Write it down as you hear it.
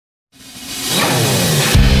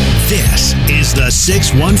This is the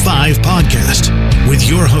 615 Podcast with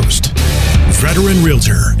your host, veteran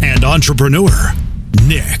realtor and entrepreneur,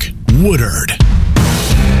 Nick Woodard.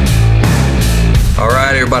 All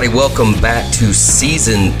right, everybody, welcome back to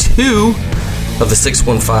Season 2 of the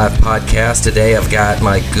 615 Podcast. Today, I've got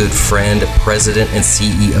my good friend, President and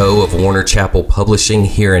CEO of Warner Chappell Publishing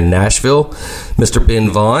here in Nashville, Mr. Ben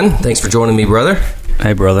Vaughn. Thanks for joining me, brother.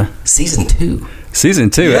 Hey, brother. Season 2. Season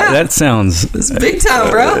 2? Yeah. That sounds... It's big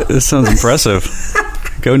time, bro. This sounds impressive.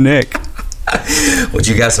 Go, Nick. Would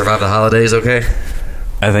you guys survive the holidays okay?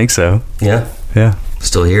 I think so. Yeah? Yeah.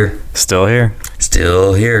 Still here? Still here.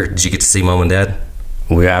 Still here. Did you get to see Mom and Dad?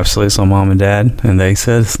 We absolutely saw Mom and Dad, and they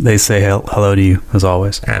say hello to you, as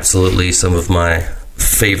always. Absolutely. Some of my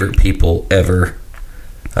favorite people ever.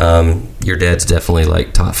 Your dad's definitely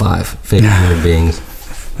like top 5 favorite human beings.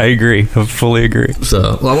 I agree. I fully agree.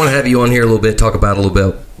 So, well, I want to have you on here a little bit, talk about a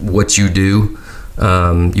little bit what you do.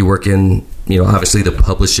 You work in, obviously the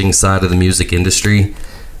publishing side of the music industry.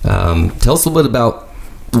 Tell us a little bit about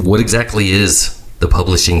what exactly is the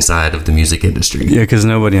publishing side of the music industry. Yeah, because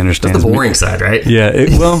nobody understands. That's the boring side, right? Yeah,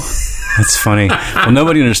 that's funny. Well,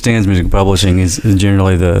 nobody understands music publishing is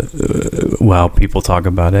generally how people talk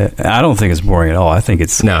about it. I don't think it's boring at all. I think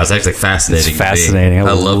it's actually fascinating. It's fascinating.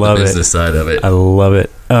 I love the business side of it. I love it.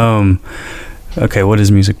 Okay, what is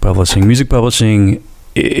music publishing? Music publishing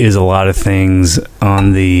is a lot of things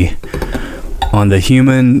on the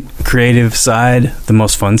human creative side. The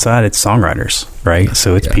most fun side, it's songwriters, right?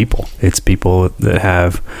 So it's people. It's people that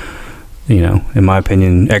have, in my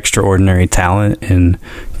opinion, extraordinary talent and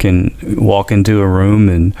can walk into a room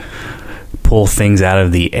and pull things out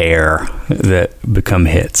of the air that become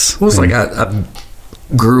hits. Well, it's like I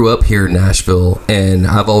grew up here in Nashville, and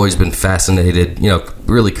I've always been fascinated,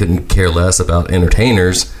 really couldn't care less about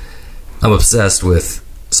entertainers. I'm obsessed with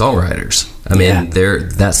songwriters. I mean,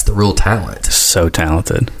 that's the real talent. So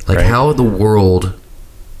talented. Like, how in the world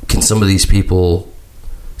can some of these people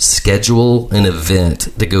schedule an event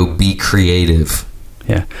to go be creative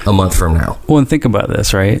a month from now? Well, and think about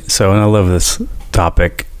this, right? So, and I love this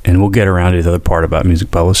topic, and we'll get around to the other part about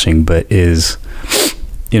music publishing, but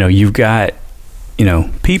you've got,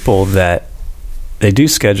 people that they do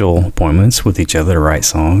schedule appointments with each other to write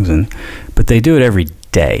songs, but they do it every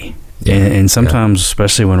day. Yeah, and sometimes,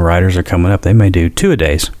 especially when writers are coming up, they may do 2 a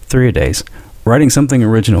days, 3 a days, writing something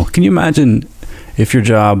original. Can you imagine if your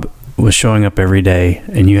job was showing up every day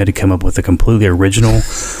and you had to come up with a completely original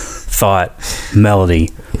thought, melody,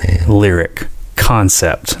 lyric,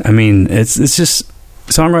 concept? I mean, it's just,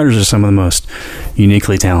 songwriters are some of the most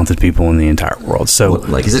uniquely talented people in the entire world. So,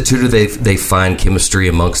 is it true that they find chemistry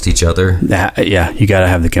amongst each other? Yeah, you got to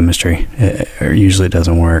have the chemistry. It usually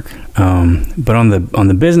doesn't work. But on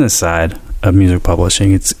the business side of music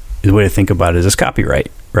publishing, the way to think about it is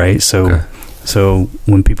copyright, right? So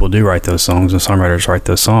when people do write those songs, when songwriters write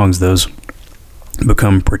those songs, those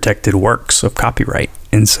become protected works of copyright.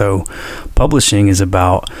 And so publishing is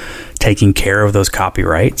about taking care of those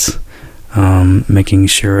copyrights, making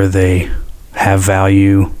sure they have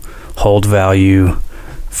value, hold value,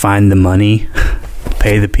 find the money,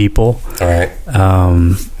 pay the people. All right.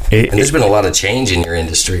 And there's been a lot of change in your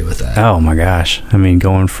industry with that. Oh my gosh. I mean,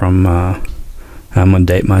 going from, I'm going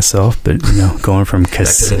to date myself, but going from back to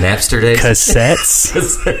the Napster days?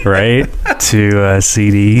 Cassettes, right, to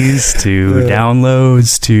CDs, to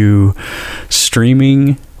downloads, to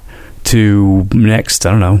streaming, to next,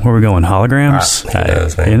 I don't know, where are we going, holograms? Who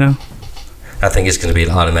knows, man? I think it's going to be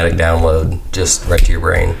an automatic download just right to your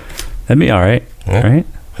brain. That'd be all right, right?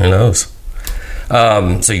 Who knows?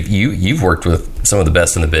 So you've worked with some of the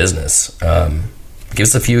best in the business. Give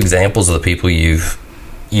us a few examples of the people you've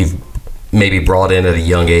maybe brought in at a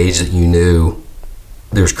young age that you knew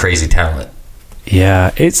there's crazy talent.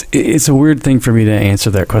 Yeah, it's a weird thing for me to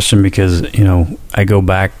answer that question because I go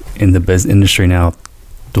back in the business industry now.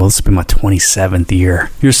 Well, this will be my 27th year.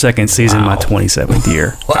 Your second season, my 27th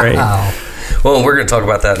year. Wow. Right? Well, we're going to talk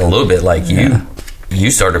about that in a little bit. Like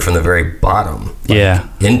you started from the very bottom.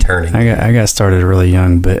 Interning. I got started really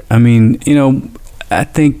young, but I mean, I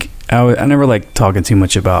think I never like talking too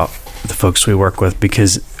much about the folks we work with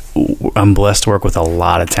because I'm blessed to work with a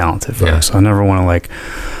lot of talented folks. Yeah. So I never want to like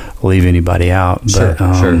leave anybody out. But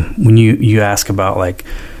sure. When you ask about like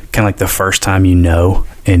kind of like the first time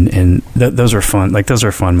and those are fun. Like those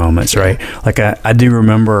are fun moments, right? Like I do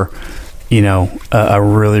remember. A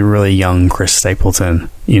really, really young Chris Stapleton,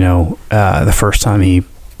 the first time he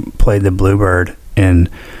played the Bluebird and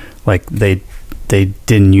like they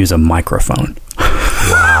didn't use a microphone.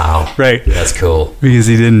 Wow. Right. That's cool. Because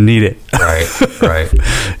he didn't need it. Right.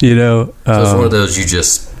 So it's one of those you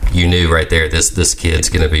just you knew right there this kid's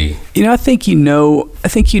going to be. I think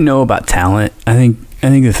about talent. I think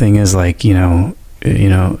the thing is, like, I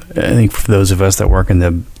think for those of us that work in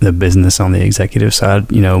the business on the executive side,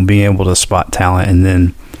 being able to spot talent and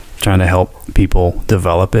then trying to help people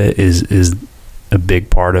develop it is a big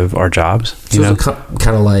part of our jobs. So it's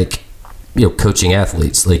kind of like, coaching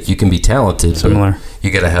athletes. Like, you can be talented, similar. But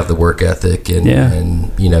you got to have the work ethic, and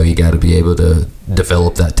you got to be able to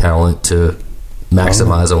develop that talent to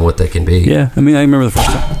maximize on what they can be. Yeah, I remember the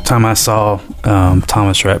first time I saw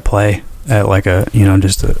Thomas Rhett play at like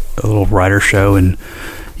just a little writer show, and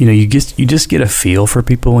you just get a feel for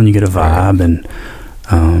people and you get a vibe, and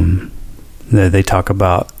they talk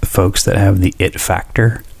about folks that have the it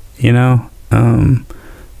factor,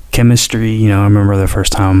 chemistry. I remember the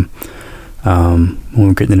first time when we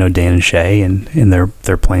were getting to know Dan and Shay, and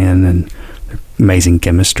they're playing, and their amazing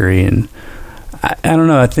chemistry. And I don't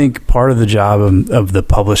know, I think part of the job of the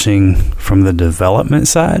publishing from the development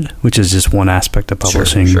side, which is just one aspect of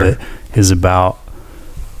publishing, sure. but is about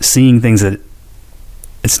seeing things that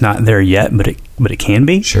it's not there yet, but it can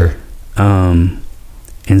be. Sure. And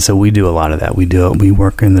so we do a lot of that. We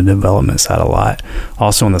work in the development side a lot.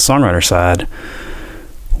 Also on the songwriter side,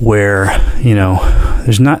 where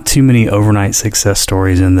there's not too many overnight success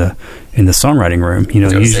stories in the songwriting room.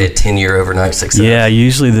 Usually say a 10-year overnight success. Yeah,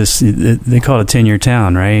 usually they call it a 10-year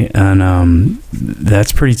town, right? And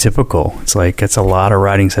that's pretty typical. It's a lot of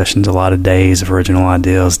writing sessions, a lot of days of original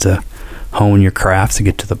ideas to hone your craft to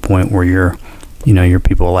get to the point where you're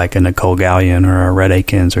people like a Nicole Gallion or a Red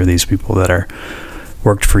Akins, or these people that are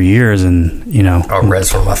worked for years, and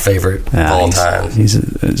Red's one of my favorite of all time.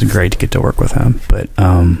 It's great to get to work with him, but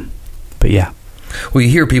yeah. Well, you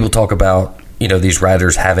hear people talk about these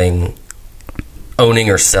writers owning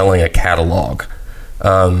or selling a catalog.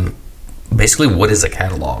 Basically, what is a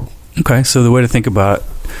catalog? Okay, so the way to think about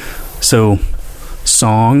it,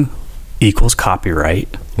 song equals copyright.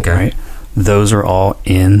 Okay. Right? Those are all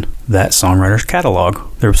in that songwriter's catalog.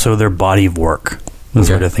 Their body of work. That's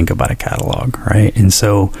the way to think about a catalog, right? And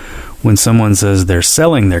so when someone says they're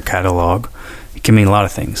selling their catalog, it can mean a lot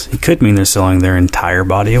of things. It could mean they're selling their entire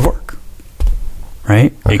body of work,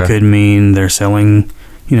 right? Okay. It could mean they're selling,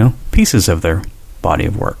 pieces of their body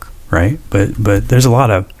of work, right? But there's a lot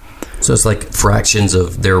of... So it's like fractions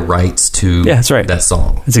of their rights to that's right. that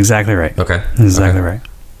song. That's exactly right. Okay. That's exactly right.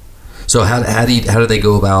 So how do they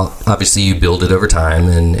go about, obviously you build it over time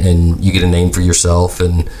and you get a name for yourself,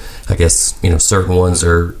 and I guess, certain ones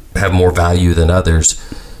have more value than others.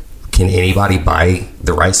 Can anybody buy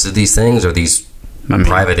the rights to these things? Are these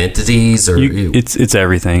private entities? Or it's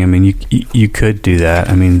everything. You could do that.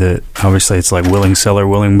 Obviously it's like willing seller,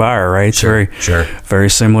 willing buyer, right? It's very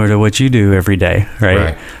similar to what you do every day,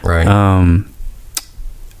 right? Right. I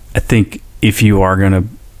think if you're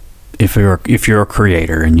a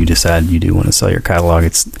creator and you decide you do want to sell your catalog,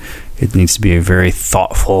 it needs to be a very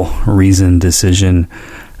thoughtful, reasoned decision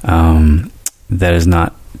that is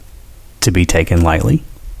not to be taken lightly,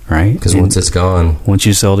 right? Because once it's gone, once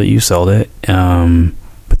you sold it.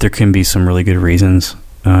 But there can be some really good reasons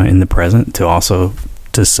in the present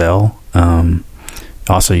to sell.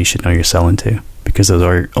 Also, you should know you're selling to, because those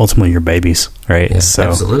are ultimately your babies, right? Yeah, so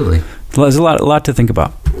absolutely. There's a lot to think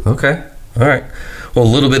about. Okay, all right. Well, a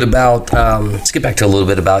little bit about. Let's get back to a little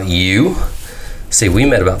bit about you. See, we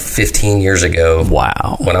met about 15 years ago.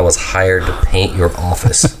 Wow. When I was hired to paint your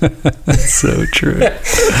office. That's so true. So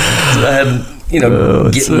I had,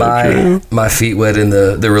 getting my feet wet in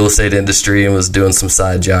the real estate industry, and was doing some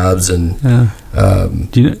side jobs. And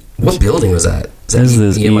what building was that? Is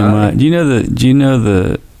that EMI? Do you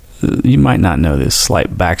know you might not know this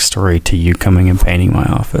slight backstory to you coming and painting my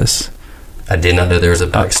office. I did not know there was a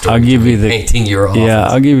backstory. I'll give you the painting your office. Yeah,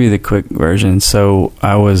 I'll give you the quick version. So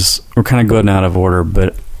we're kind of going out of order,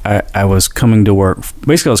 but I was coming to work.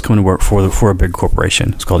 Basically, I was coming to work for a big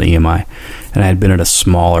corporation. It's called EMI, and I had been at a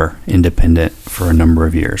smaller independent for a number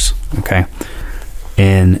of years. Okay,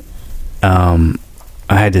 and I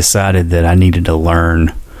had decided that I needed to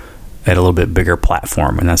learn at a little bit bigger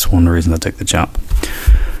platform, and that's one of the reasons I took the jump.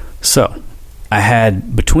 So I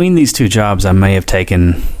had, between these two jobs, I may have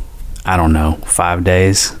taken, 5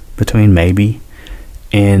 days between, maybe.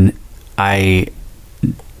 And I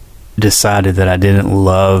decided that I didn't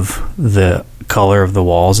love the color of the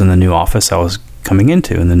walls in the new office I was coming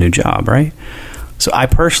into in the new job, right? So I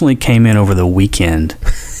personally came in over the weekend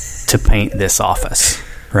to paint this office,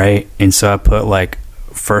 right? And so I put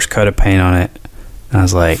first coat of paint on it, and I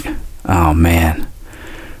was like, oh man,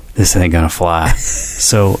 this ain't gonna fly.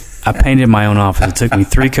 So I painted my own office. It took me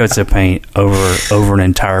 3 coats of paint over an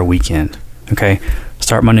entire weekend. Okay,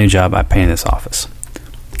 start my new job. I painted this office.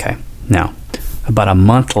 Okay, Now, about a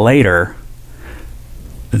month later,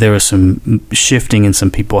 there was some shifting and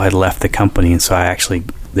some people had left the company, and so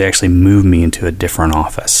they actually moved me into a different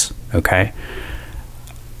office. Okay.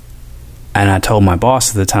 And I told my boss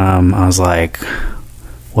at the time, I was like,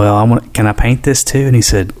 well, can I paint this too? And he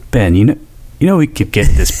said, Ben, you know we could get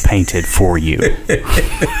this painted for you.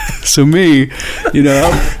 So me,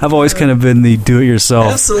 I've always kind of been the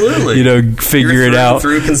do-it-yourself. Absolutely. Figure it out.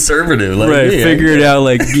 Through conservative. Like right, me, figure it out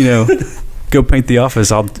go paint the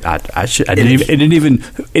office. It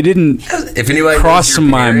didn't cross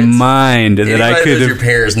my mind that I could have. Your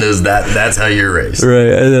parents knows that's how you're raised.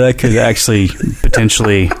 Right, that I could actually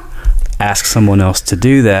potentially ask someone else to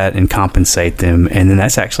do that and compensate them, and then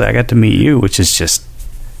that's actually I got to meet you, which is just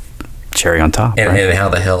cherry on top. And, and how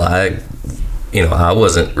the hell I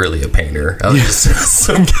wasn't really a painter. I was just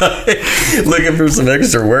some guy looking for some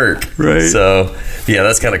extra work. Right. So yeah,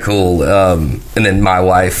 that's kind of cool. And then my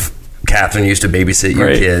wife, Catherine, used to babysit your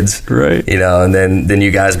kids. Right. And then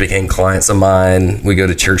you guys became clients of mine. We go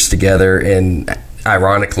to church together, and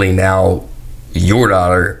ironically now your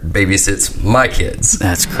daughter babysits my kids.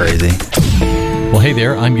 That's crazy. Well, hey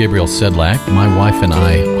there, I'm Gabriel Sedlak. My wife and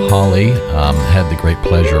I, Holly, had the great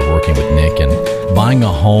pleasure of working with Nick and buying a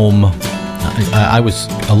home. I was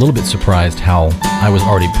a little bit surprised how I was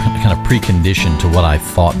already kind of preconditioned to what I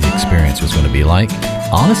thought the experience was going to be like.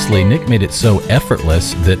 Honestly, Nick made it so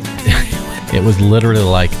effortless that it was literally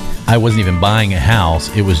like I wasn't even buying a house.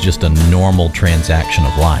 It was just a normal transaction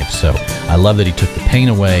of life. So I love that he took the pain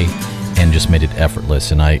away and just made it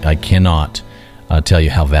effortless. And I cannot tell you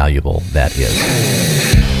how valuable that is.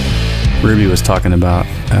 Ruby was talking about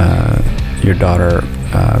your daughter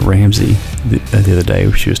Ramsey the other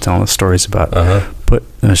day. She was telling us stories about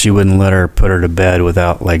she wouldn't let her put her to bed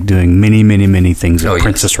without like doing many things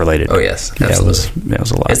princess related. Oh yes, absolutely. Yeah, it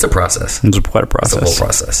was a lot. It's a process. It was quite a process. It's a whole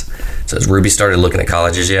process. So has Ruby started looking at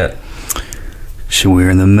colleges yet? We're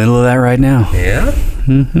in the middle of that right now. Yeah.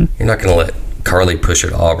 Mm-hmm. You're not going to let Carly push her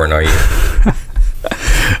to Auburn, are you?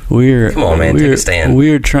 Come on, man, take a stand.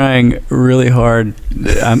 We're trying really hard.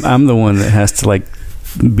 I'm the one that has to like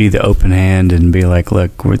be the open hand and be like,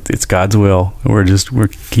 look, it's God's will. We're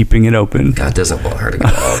keeping it open. God doesn't want her to go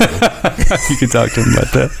to Auburn. You can talk to him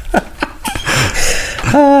about that.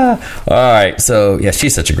 All right, so yeah,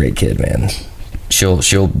 she's such a great kid, man.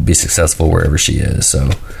 She'll be successful wherever she is. So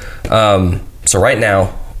right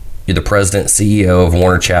now, you're the president, CEO of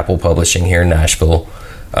Warner Chappell Publishing here in Nashville.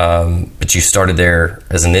 But you started there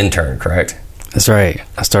as an intern, correct? That's right.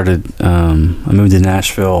 I moved to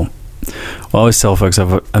Nashville. Well, I always tell folks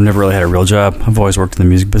I've never really had a real job. I've always worked in the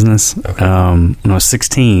music business. Okay. When I was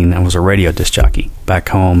 16, I was a radio disc jockey back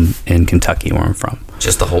home in Kentucky, where I'm from.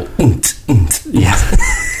 Just the whole yeah,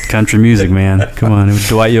 country music, man. Come on, it was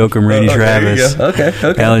Dwight Yoakam, Randy Travis. Okay.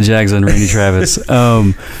 Alan Jackson, Randy Travis.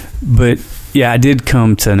 But yeah, I did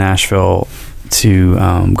come to Nashville to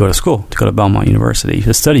go to school, to go to Belmont University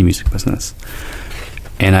to study music business,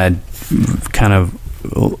 and I kind of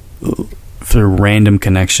through random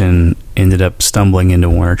connection ended up stumbling into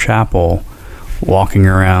Warner Chappell, walking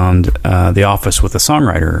around the office with a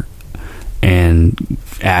songwriter, and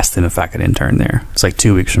asked them if I could intern there. It's like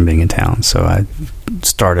 2 weeks from being in town, so I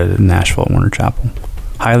started in Nashville at Warner Chappell.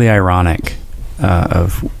 Highly ironic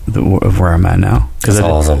of where I'm at now, because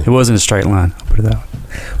awesome. It wasn't a straight line. I'll put it that way.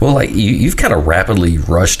 Well, like you've kind of rapidly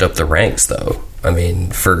rushed up the ranks, though. I mean,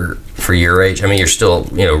 for your age, I mean, you're still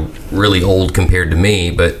really old compared to me,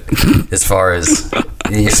 but as far as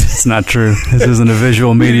it's not true. This isn't a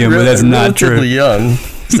visual medium, but that's not true. Relatively young.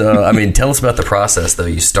 So, I mean, tell us about the process, though.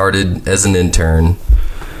 You started as an intern.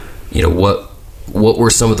 What were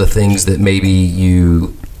some of the things that maybe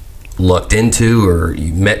you lucked into, or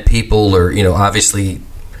you met people, or obviously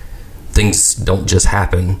things don't just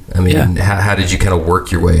happen. I mean, how did you kind of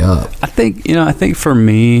work your way up? I think for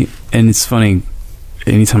me, and it's funny,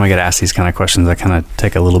 anytime I get asked these kind of questions, I kind of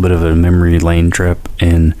take a little bit of a memory lane trip.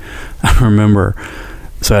 And I remember,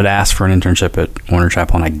 so I'd asked for an internship at Warner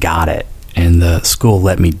Chappell, and I got it. And the school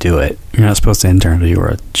let me do it. You're not supposed to intern until you were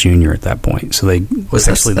a junior at that point. So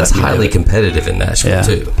that's highly competitive in Nashville,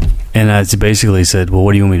 too. And I basically said, well,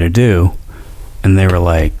 what do you want me to do? And they were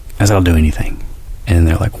like, I said, I'll do anything. And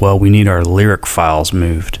they're like, well, we need our lyric files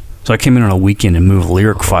moved. So I came in on a weekend and moved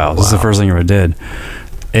lyric files. Wow. This is the first thing I ever did.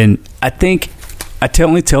 And I think I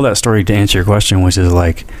only tell that story to answer your question, which is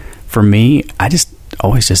like, for me, I just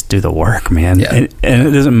always just do the work, man. Yeah. And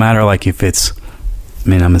it doesn't matter like if it's,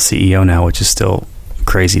 I'm a CEO now, which is still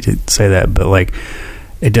crazy to say that, but like,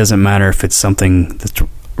 it doesn't matter if it's something that's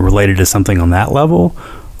related to something on that level,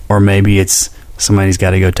 or maybe it's somebody's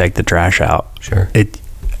got to go take the trash out. Sure.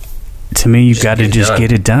 to me, you've got to just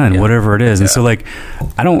get it done, whatever it is. Yeah. And so, like,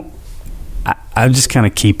 I just kind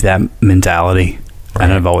of keep that mentality. Right.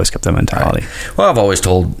 And I've always kept that mentality. Right. Well, I've always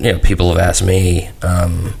told, people have asked me,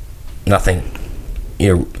 and I think,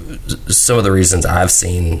 some of the reasons I've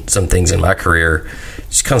seen some things in my career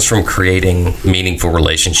just comes from creating meaningful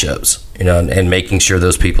relationships, and making sure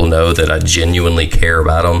those people know that I genuinely care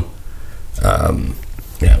about them.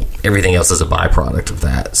 Everything else is a byproduct of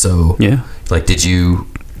that. So, like,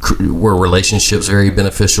 were relationships very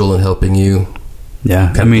beneficial in helping you?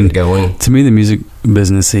 Yeah, I mean, to me, the music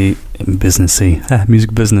business is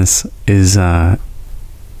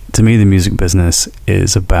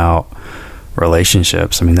about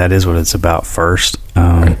relationships. I mean, that is what it's about first.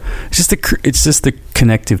 Right. It's just the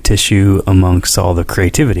connective tissue amongst all the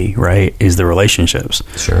creativity, right? Is the relationships.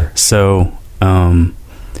 Sure. So,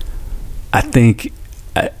 I think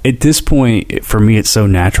at this point, for me, it's so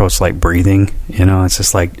natural. It's like breathing. It's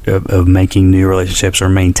just like of making new relationships or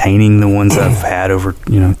maintaining the ones I've had over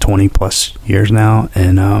 20 plus years now,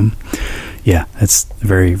 and it's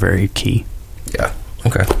very, very key. Yeah.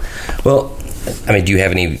 Okay. Well, I mean, do you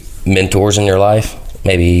have any mentors in your life?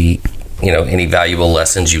 Maybe any valuable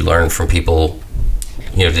lessons you learned from people?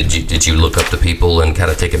 Did you look up to people and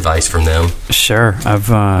kind of take advice from them? Sure.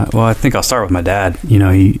 I think I'll start with my dad. Who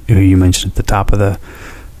you mentioned at the top of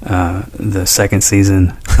the second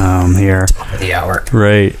season here. Top of the hour.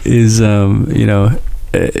 Right. Is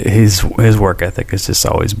his work ethic has just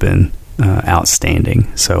always been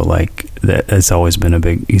outstanding. So like that, it's always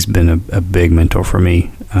been he's been a big mentor for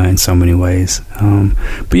me in so many ways.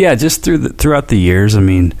 But yeah, just throughout the years, I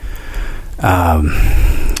mean,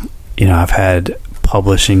 I've had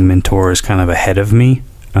publishing mentors kind of ahead of me,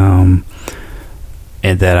 and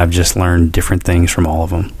that I've just learned different things from all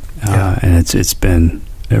of them. And it's been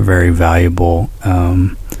very valuable.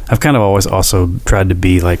 I've kind of always also tried to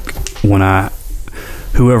be like,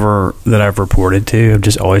 whoever that I've reported to, I've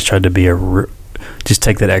just always tried to be just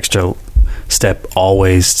take that extra step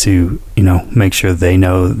always to, make sure they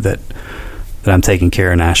know that I'm taking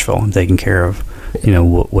care of Nashville. I'm taking care of,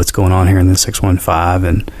 what's going on here in the 615.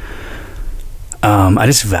 And I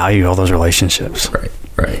just value all those relationships. Right.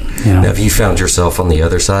 Now, have you found yourself on the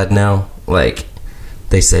other side now? Like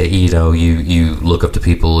they say, you look up to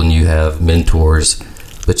people and you have mentors,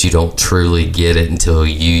 but you don't truly get it until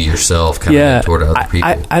you yourself kind of mentor to other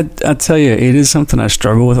people. I tell you, it is something I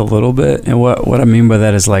struggle with a little bit. And what I mean by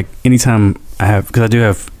that is, like, anytime because I do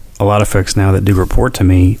have a lot of folks now that do report to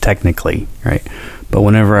me technically, right? But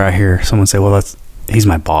whenever I hear someone say, well, he's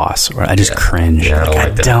my boss, or I just cringe. Yeah, I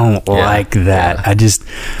don't like that. Yeah.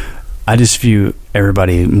 I just view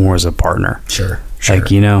everybody more as a partner. Sure. Like,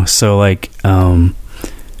 so like,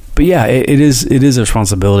 but yeah, it is a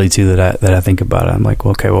responsibility too that I think about it. I'm like,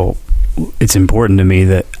 well, okay, well, it's important to me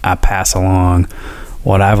that I pass along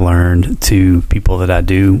what I've learned to people that I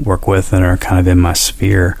do work with and are kind of in my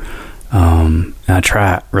sphere. And I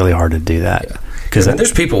try really hard to do that. Because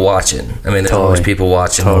there's people watching. I mean, there's always people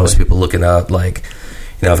watching, always people looking up. Like,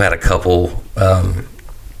 I've had a couple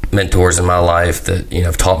mentors in my life that,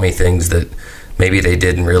 have taught me things that maybe they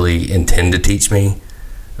didn't really intend to teach me.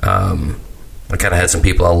 I kind of had some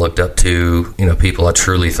people I looked up to, people I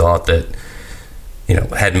truly thought that,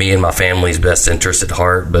 had me and my family's best interest at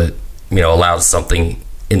heart, but, allowed something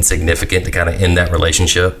insignificant to kind of end that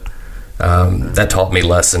relationship. That taught me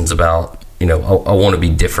lessons about, I want to be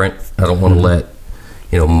different. I don't want to let,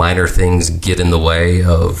 minor things get in the way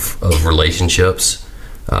of relationships.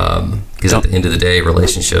 Because at the end of the day,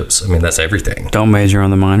 relationships, I mean, that's everything. Don't major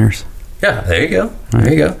on the minors. Yeah, there you go. Right.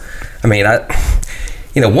 There you go. I mean,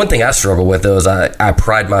 one thing I struggle with, though, is I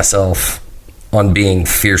pride myself on being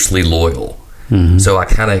fiercely loyal. Mm-hmm. So I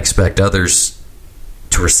kind of expect others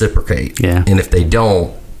to reciprocate. Yeah. And if they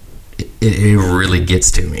don't, it really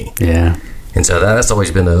gets to me. Yeah. And so that's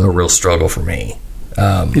always been a real struggle for me.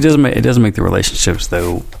 It doesn't make the relationships,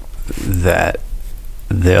 though, that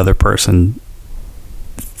the other person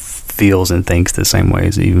feels and thinks the same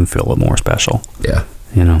ways, even feel a little more special. Yeah.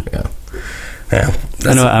 Yeah.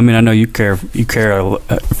 I know you care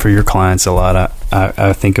for your clients a lot.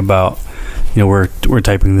 I think about, we're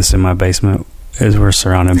typing this in my basement as we're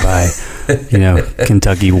surrounded by,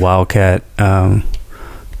 Kentucky Wildcat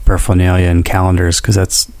paraphernalia and calendars, because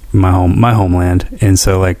that's my homeland. And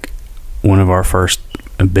so, like, one of our first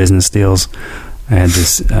business deals, I had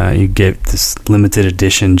this, you get this limited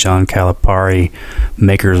edition John Calipari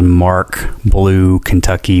Maker's Mark blue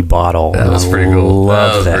Kentucky bottle. That was pretty cool.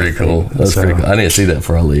 That was pretty cool. Pretty cool. I need to see that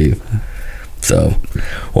before I leave. So,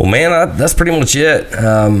 well, man, that's pretty much it.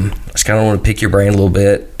 I just kind of want to pick your brain a little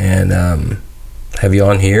bit and have you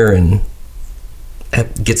on here and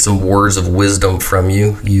get some words of wisdom from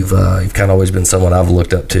you. You've kind of always been someone I've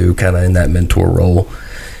looked up to, kind of in that mentor role.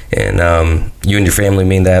 And you and your family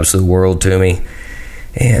mean the absolute world to me.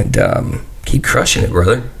 And keep crushing it,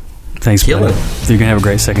 brother. Thanks, Killing brother. it. You're going to have a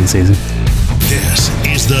great second season. This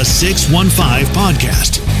is the 615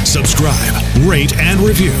 Podcast. Subscribe, rate, and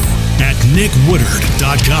review at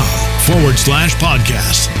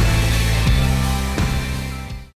nickwoodard.com/podcast.